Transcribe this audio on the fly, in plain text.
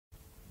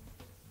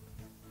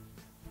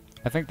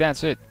I think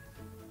that's it.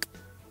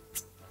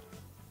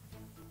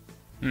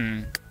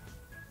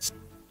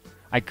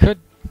 I could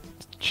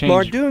change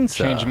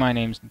Mardunsa. my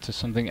name to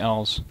something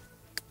else.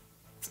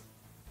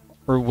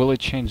 Or will it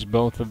change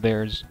both of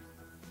theirs?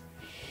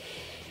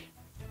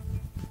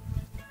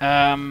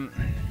 I'll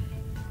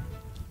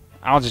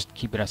just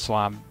keep it a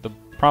slob. The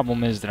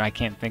problem is that I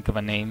can't think of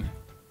a name.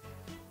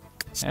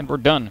 And we're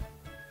done.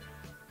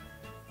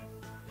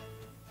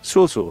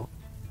 So.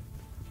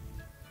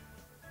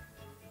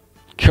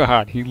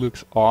 God, he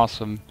looks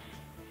awesome.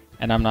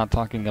 And I'm not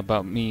talking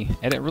about me.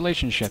 Edit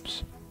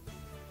relationships.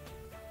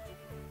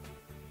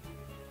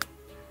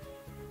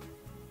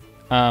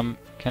 Can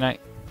I...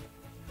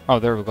 Oh,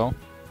 there we go.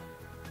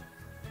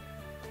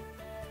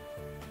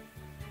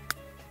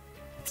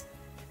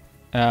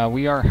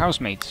 We are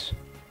housemates.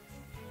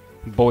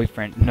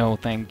 Boyfriend. No,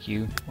 thank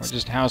you. We're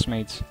just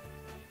housemates.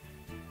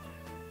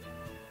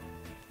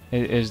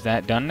 Is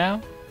that done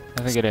now?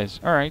 I think it is.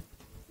 Alright.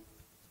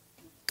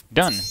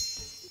 Done.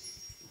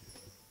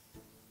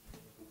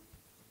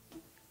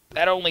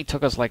 That only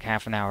took us like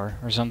half an hour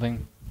or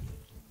something.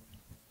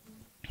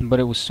 But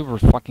it was super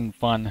fucking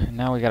fun.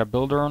 Now we gotta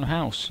build our own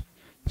house.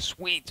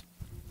 Sweet!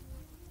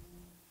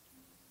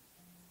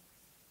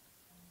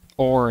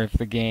 Or if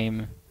the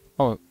game...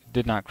 Oh, it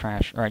did not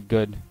crash. Alright,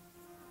 good.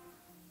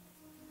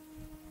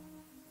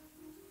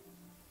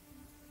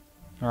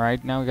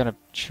 Alright, now we gotta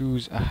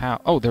choose a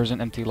house. Oh, there's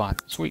an empty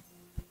lot. Sweet.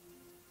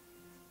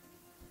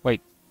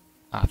 Wait.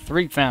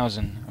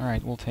 3,000.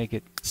 Alright, we'll take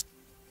it.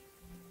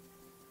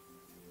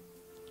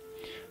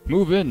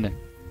 Move in.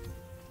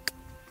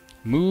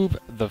 Move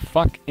the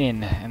fuck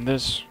in. And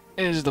this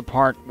is the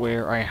part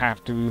where I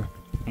have to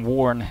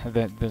warn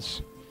that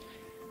this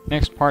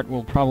next part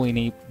will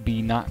probably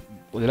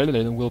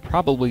will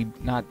probably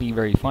not be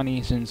very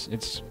funny, since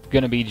it's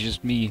gonna be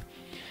just me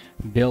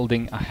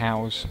building a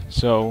house.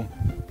 So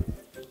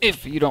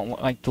if you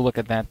don't like to look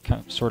at that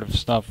sort of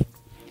stuff,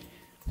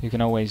 you can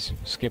always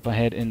skip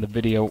ahead in the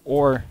video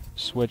or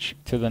switch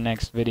to the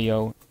next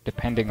video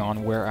depending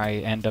on where I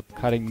end up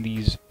cutting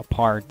these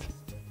apart.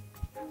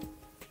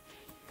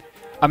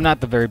 I'm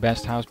not the very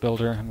best house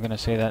builder, I'm gonna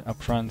say that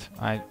up front.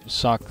 I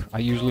suck. I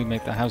usually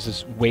make the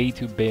houses way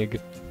too big.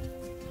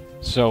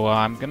 So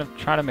I'm gonna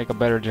try to make a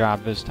better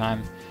job this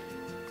time.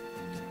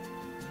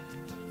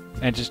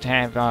 And just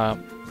have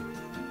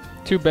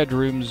 2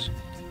 bedrooms,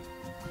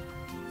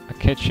 a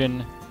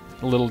kitchen,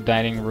 a little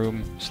dining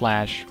room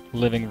 /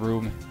 living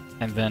room,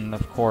 and then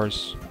of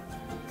course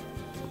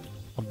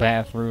a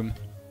bathroom.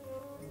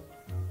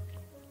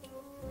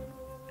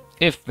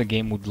 If the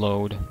game would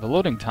load. The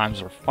loading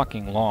times are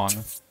fucking long.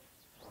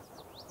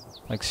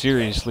 Like,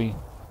 seriously.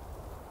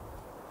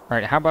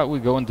 Alright, how about we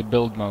go into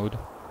build mode?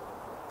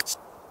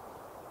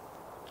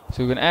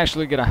 So we can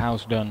actually get a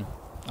house done.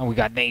 Oh, we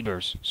got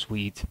neighbors.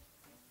 Sweet.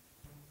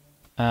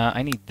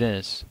 I need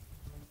this.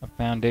 A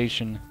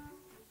foundation.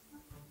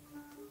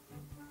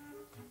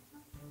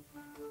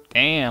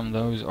 Damn,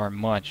 those are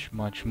much.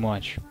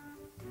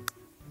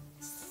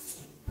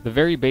 The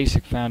very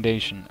basic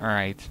foundation.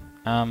 Alright.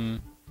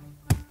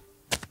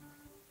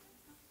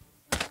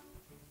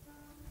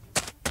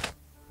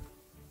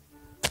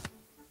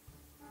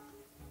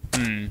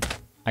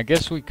 I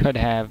guess we could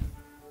have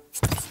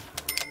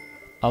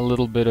a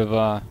little bit of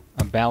a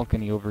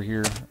balcony over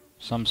here,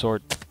 some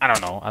sort. I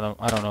don't know.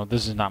 I don't know.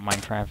 This is not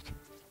Minecraft.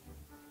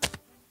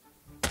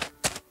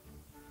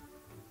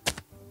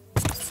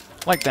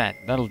 Like that.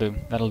 That'll do.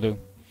 That'll do.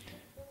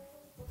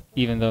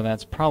 Even though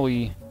that's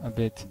probably a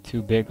bit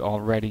too big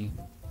already.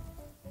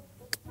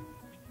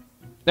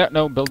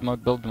 No, build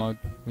mode, build mode.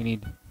 We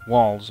need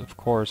walls, of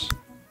course.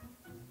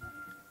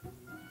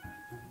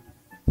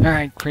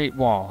 Alright, create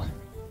wall.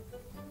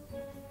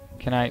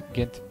 Can I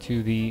get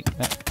to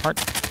that part?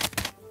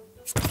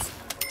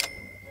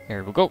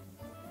 There we go.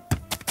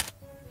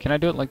 Can I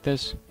do it like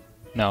this?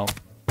 No.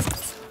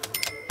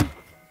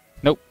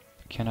 Nope.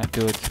 Cannot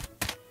do it.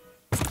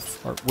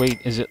 Or wait,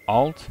 is it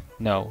Alt?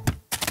 No.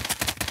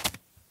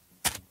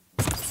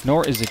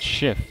 Nor is it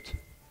Shift.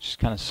 Just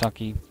kind of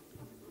sucky.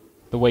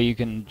 The way you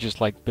can just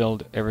like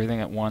build everything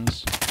at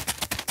once.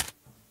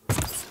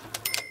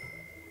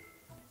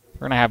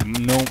 We're gonna have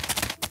no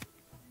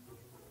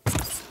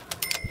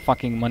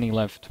fucking money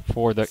left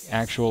for the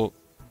actual...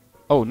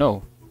 Oh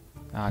no.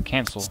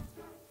 Cancel.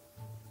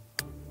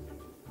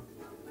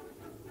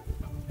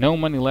 No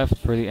money left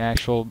for the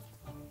actual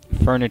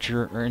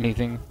furniture or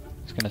anything.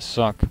 It's gonna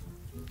suck.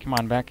 Come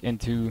on, back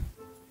into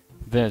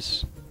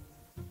this.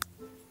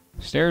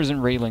 Stairs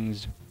and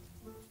railings.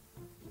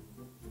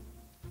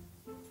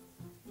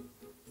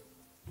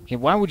 Okay,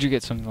 why would you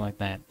get something like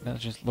that? That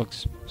just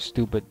looks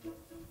stupid.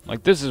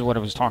 Like, this is what I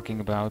was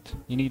talking about.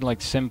 You need,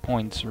 like, sim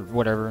points or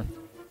whatever.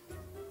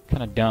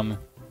 Kinda dumb.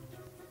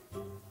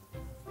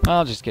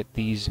 I'll just get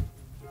these.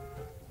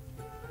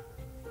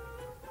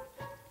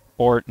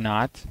 Or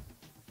not.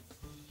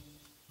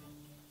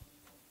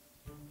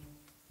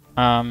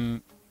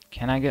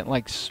 Can I get,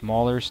 like,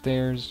 smaller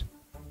stairs?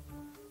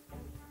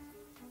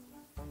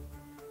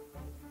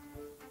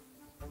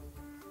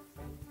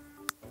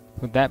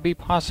 Would that be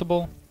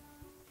possible?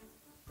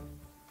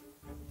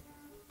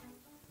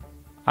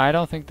 I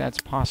don't think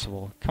that's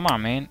possible. Come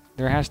on, man.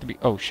 There has to be...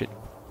 Oh, shit.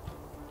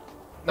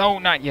 No,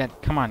 not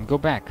yet. Come on, go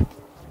back.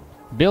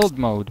 Build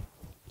mode.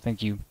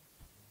 Thank you.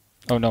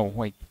 Oh, no,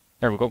 wait.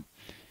 There we go.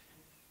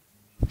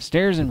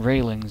 Stairs and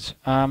railings.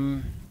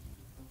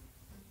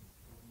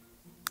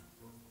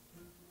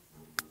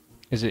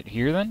 Is it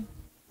here, then?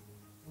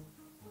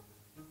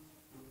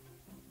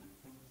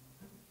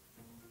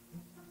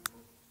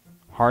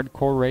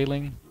 Hardcore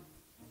railing?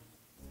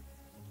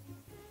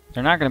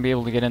 They're not going to be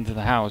able to get into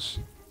the house.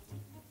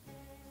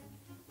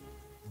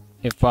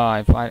 If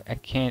I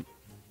can't...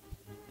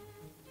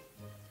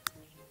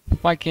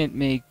 If I can't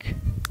make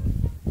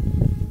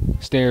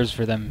stairs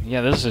for them.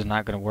 Yeah, this is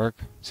not going to work.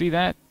 See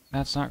that?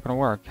 That's not going to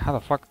work. How the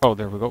fuck... Oh,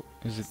 there we go.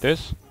 Is it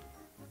this?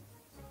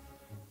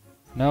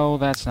 No,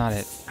 that's not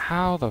it.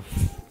 How the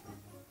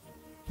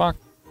fuck?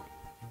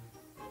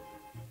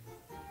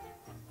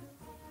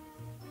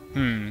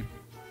 I'm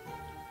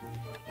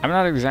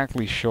not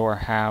exactly sure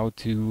how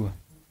to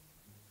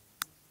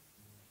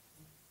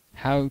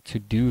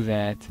do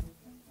that.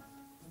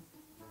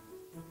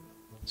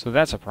 So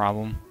that's a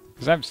problem.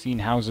 Because I've seen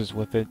houses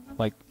with it.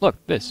 Like,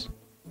 look, this.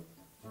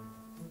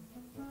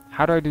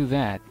 How do I do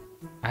that?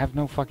 I have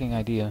no fucking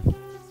idea.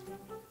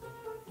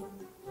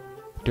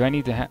 Do I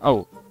need to have...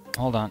 Oh,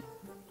 hold on.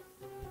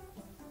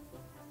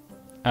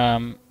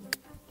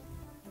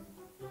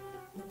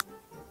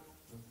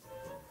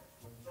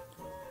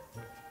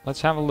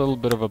 Let's have a little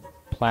bit of a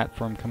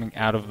platform coming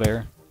out of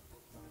there.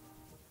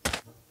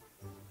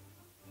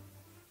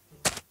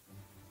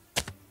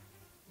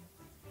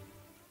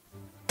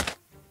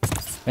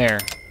 There.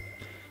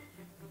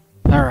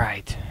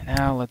 Alright,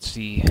 now let's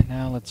see.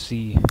 Now let's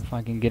see if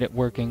I can get it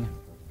working.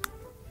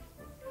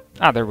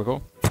 Ah, there we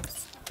go.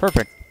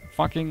 Perfect.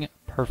 Fucking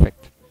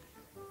perfect.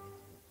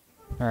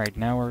 Alright,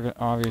 now we're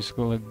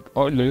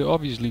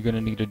obviously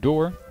gonna need a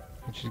door,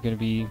 which is gonna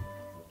be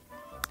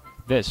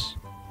this.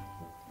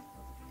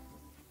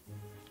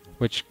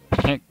 Which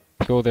can't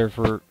go there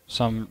for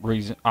some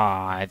reason.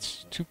 Ah,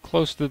 it's too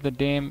close to the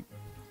damn...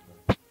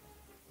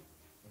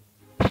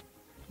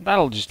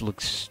 That'll just look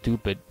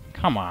stupid.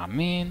 Come on,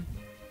 man.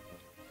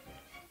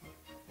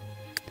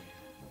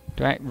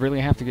 Do I really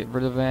have to get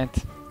rid of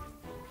that?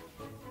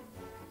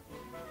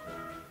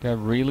 Do I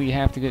really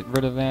have to get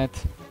rid of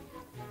that?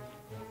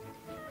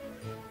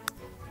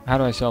 How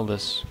do I sell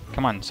this?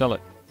 Come on, sell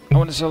it. I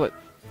want to sell it.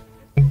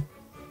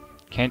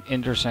 Can't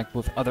intersect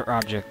with other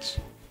objects.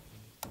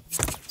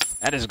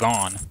 That is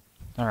gone.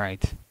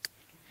 Alright.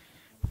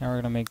 Now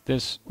we're going to make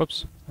this...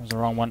 Whoops, that was the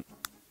wrong one.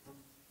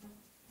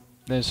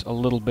 This a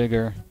little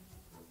bigger.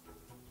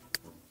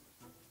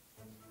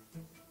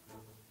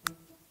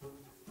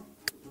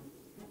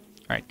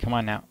 Alright, come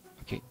on now.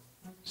 Okay.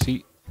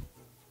 See?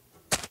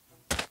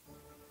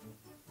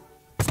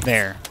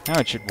 There. Now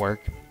it should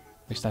work.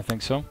 At least I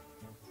think so.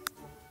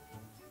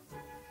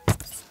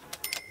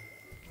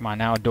 Come on,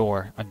 now a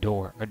door. A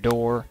door. A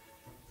door.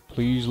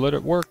 Please let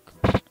it work.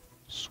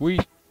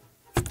 Sweet.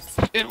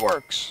 It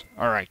works!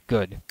 Alright,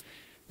 good.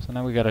 So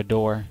now we got a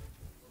door.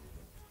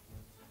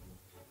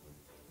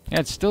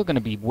 Yeah, it's still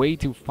gonna be way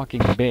too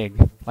fucking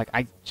big. Like,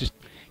 I just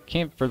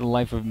can't for the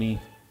life of me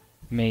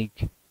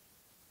make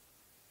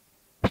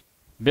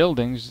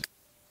buildings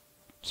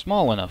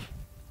small enough.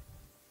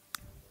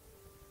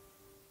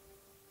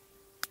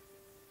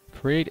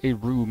 Create a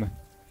room.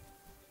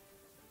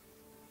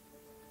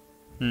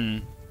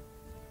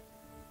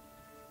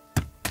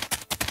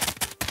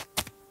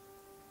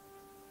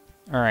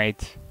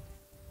 Alright.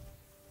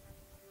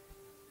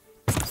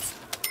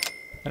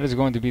 That is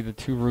going to be the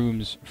 2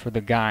 rooms for the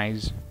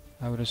guys,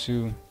 I would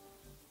assume.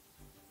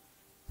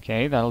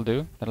 Okay, that'll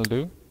do. That'll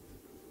do.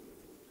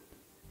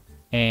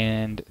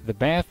 And the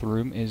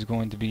bathroom is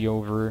going to be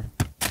over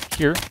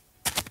here.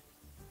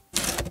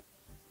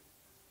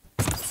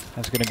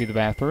 That's going to be the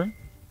bathroom.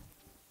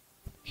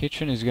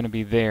 Kitchen is going to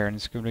be there, and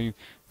it's going to be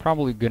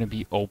probably going to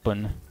be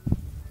open.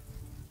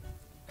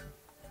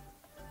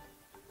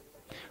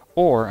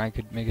 Or I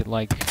could make it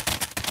like...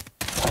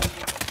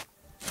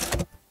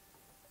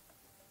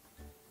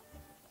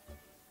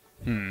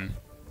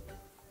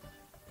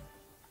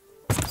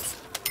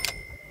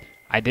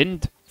 I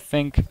didn't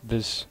think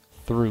this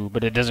through,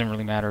 but it doesn't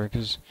really matter,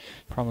 because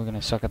I'm probably going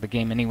to suck at the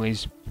game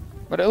anyways.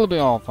 But it'll be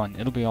all fun.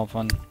 It'll be all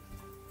fun.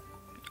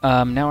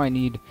 Now I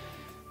need...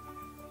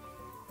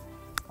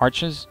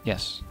 arches?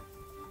 Yes.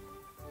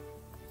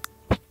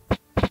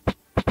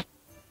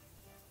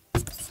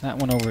 That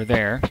one over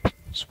there.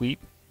 Sweet.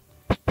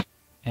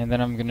 And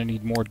then I'm going to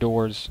need more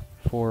doors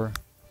for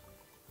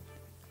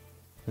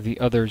the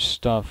other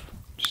stuff.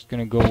 Just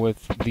going to go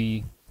with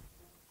the...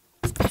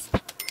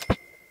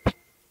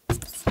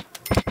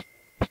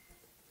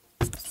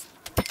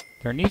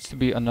 There needs to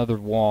be another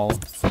wall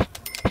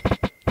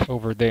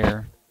over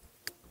there.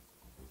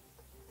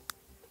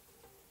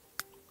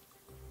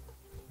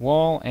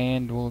 Wall,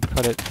 and we'll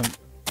cut it from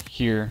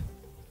here.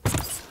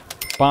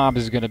 Bob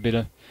is gonna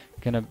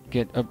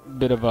get a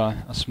bit of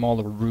a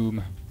smaller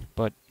room,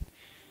 but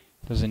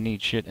doesn't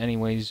need shit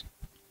anyways.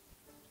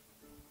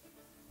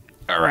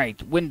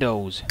 Alright,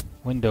 windows.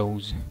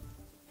 Windows.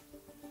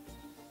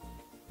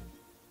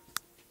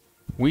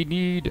 We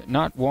need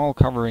not wall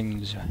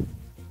coverings.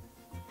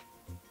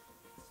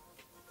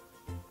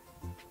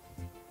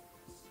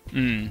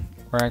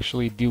 Or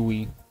actually, do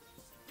we?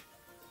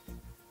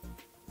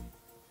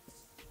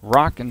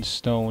 Rock and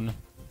stone.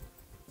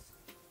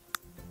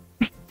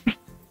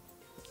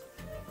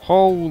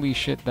 Holy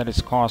shit, that is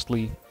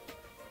costly.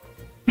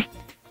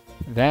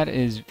 That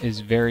is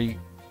very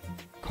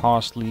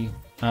costly.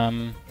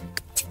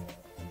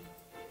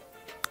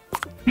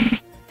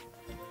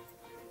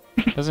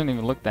 Doesn't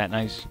even look that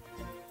nice.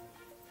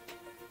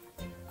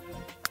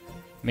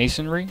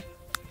 Masonry?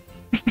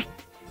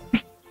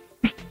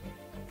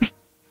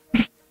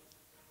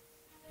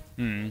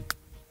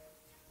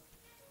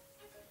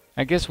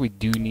 I guess we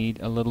do need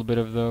a little bit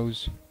of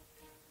those.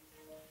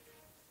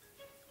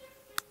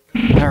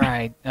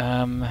 Alright,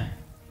 I'll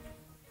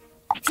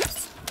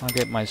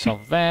get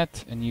myself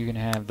that, and you can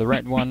have the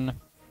red one.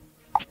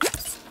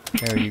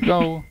 There you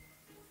go.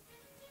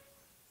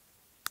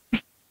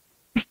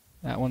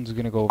 That one's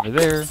gonna go over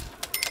there.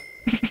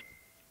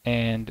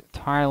 And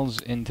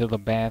tiles into the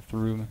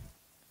bathroom.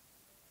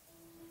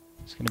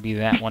 It's gonna be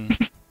that one.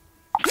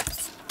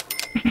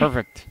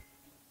 Perfect.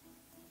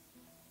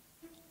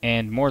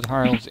 And more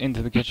tiles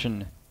into the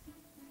kitchen.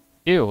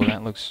 Ew,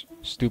 that looks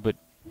stupid.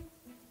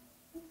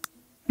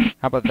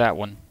 How about that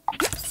one?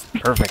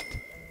 Perfect.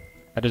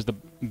 That is the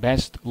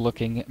best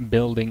looking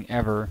building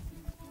ever.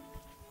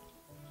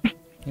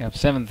 You have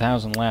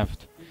 7,000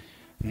 left.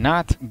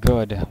 Not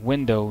good.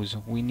 Windows.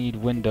 We need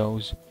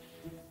windows.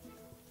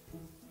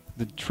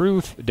 The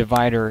truth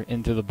divider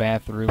into the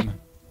bathroom.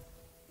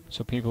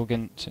 So people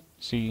can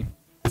see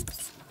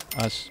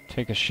us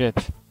take a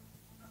shit.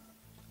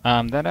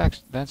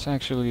 That's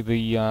actually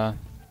the,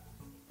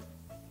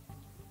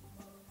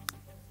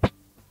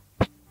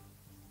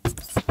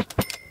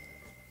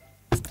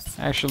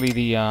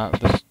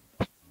 the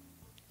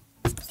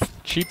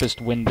cheapest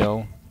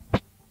window.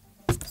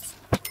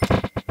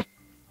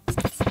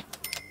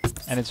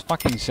 And it's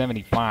fucking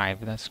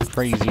 75. That's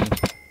crazy.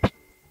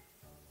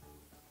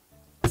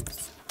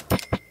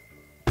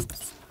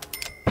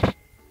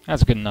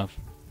 That's good enough.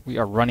 We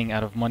are running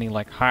out of money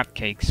like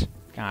hotcakes.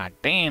 God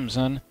damn,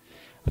 son.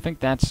 I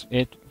think that's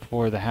it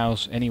for the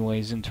house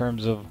anyways in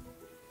terms of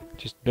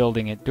just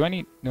building it. Do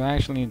I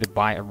actually need to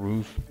buy a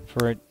roof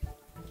for it?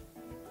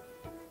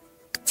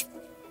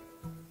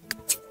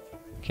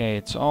 Okay,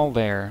 it's all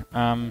there.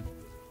 No,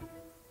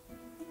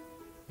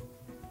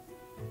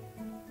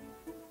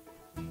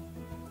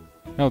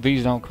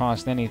 these don't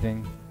cost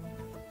anything.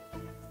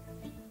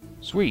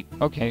 Sweet.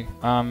 Okay.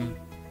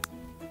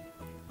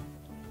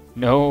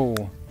 No.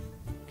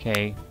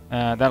 Okay.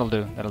 That'll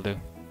do. That'll do.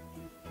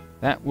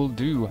 That will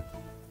do.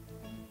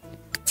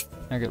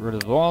 Now get rid of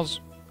the walls.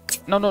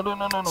 No, no, no,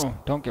 no, no, no.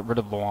 Don't get rid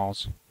of the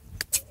walls.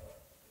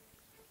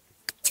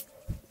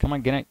 Come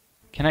on, can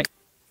I?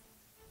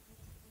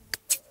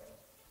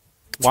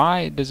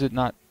 Why does it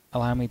not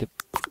allow me to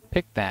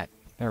pick that?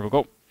 There we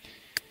go.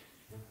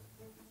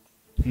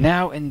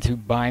 Now into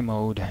buy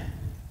mode. We're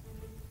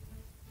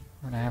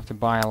gonna have to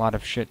buy a lot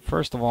of shit.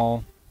 First of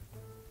all,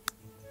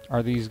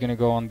 are these gonna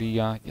go on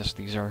the, yes,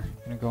 these are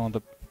gonna go on the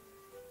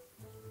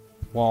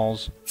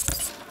walls.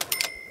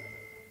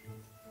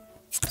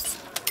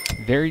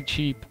 Very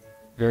cheap,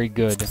 very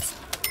good.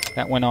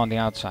 That went on the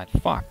outside.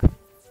 Fuck.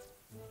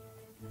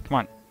 Come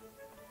on.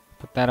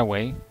 Put that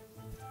away.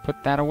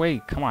 Put that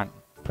away. Come on.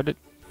 Put it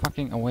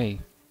fucking away.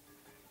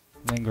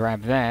 Then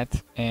grab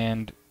that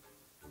and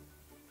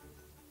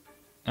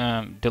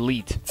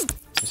delete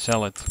to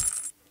sell it.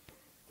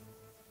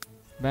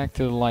 Back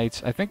to the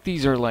lights. I think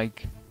these are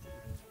like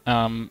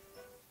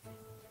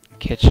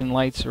kitchen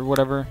lights or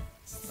whatever.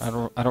 I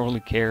don't really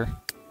care.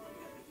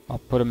 I'll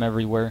put them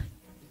everywhere.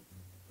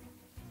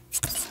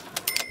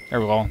 There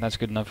we go. That's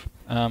good enough.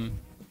 Over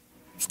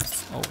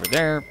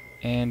there,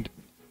 and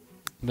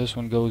this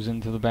one goes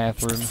into the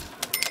bathroom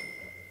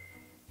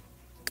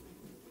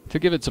to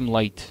give it some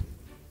light.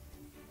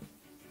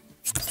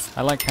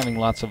 I like having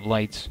lots of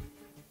lights.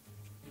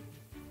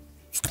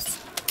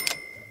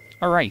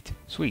 Alright,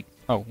 sweet.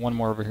 Oh, one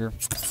more over here.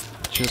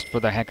 Just for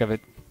the heck of it.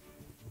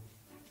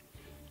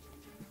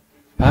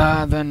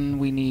 Then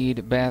we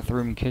need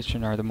bathroom,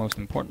 kitchen are the most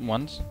important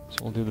ones.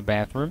 So we'll do the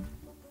bathroom.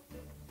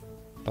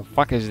 The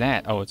fuck is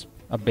that? Oh, it's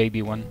a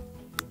baby one.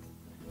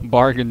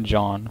 Bargain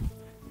John.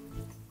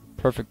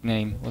 Perfect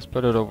name. Let's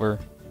put it over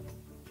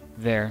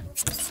there.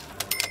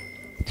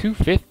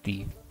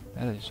 $250.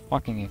 That is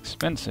fucking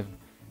expensive.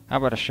 How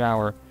about a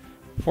shower?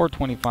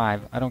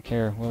 $425. I don't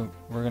care.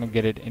 We're gonna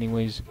get it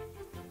anyways.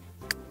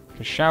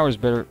 Cause shower's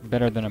better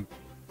than a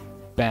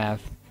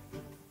bath.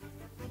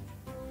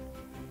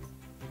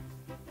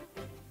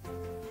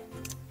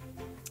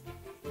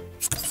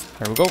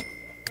 There we go.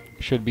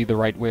 Should be the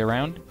right way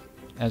around,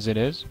 as it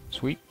is.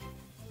 Sweet.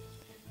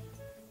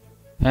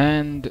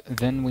 And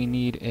then we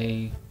need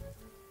a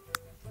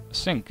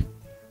sink.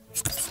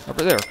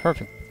 Over there.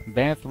 Perfect.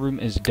 Bathroom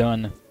is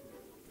done.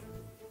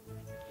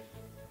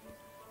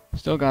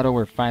 Still got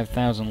over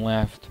 5,000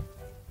 left.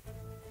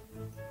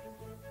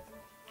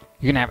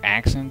 You can have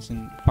accents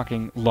and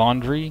fucking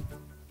laundry.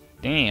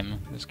 Damn,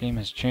 this game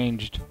has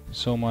changed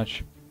so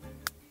much.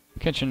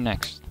 Kitchen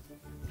next.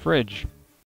 Fridge.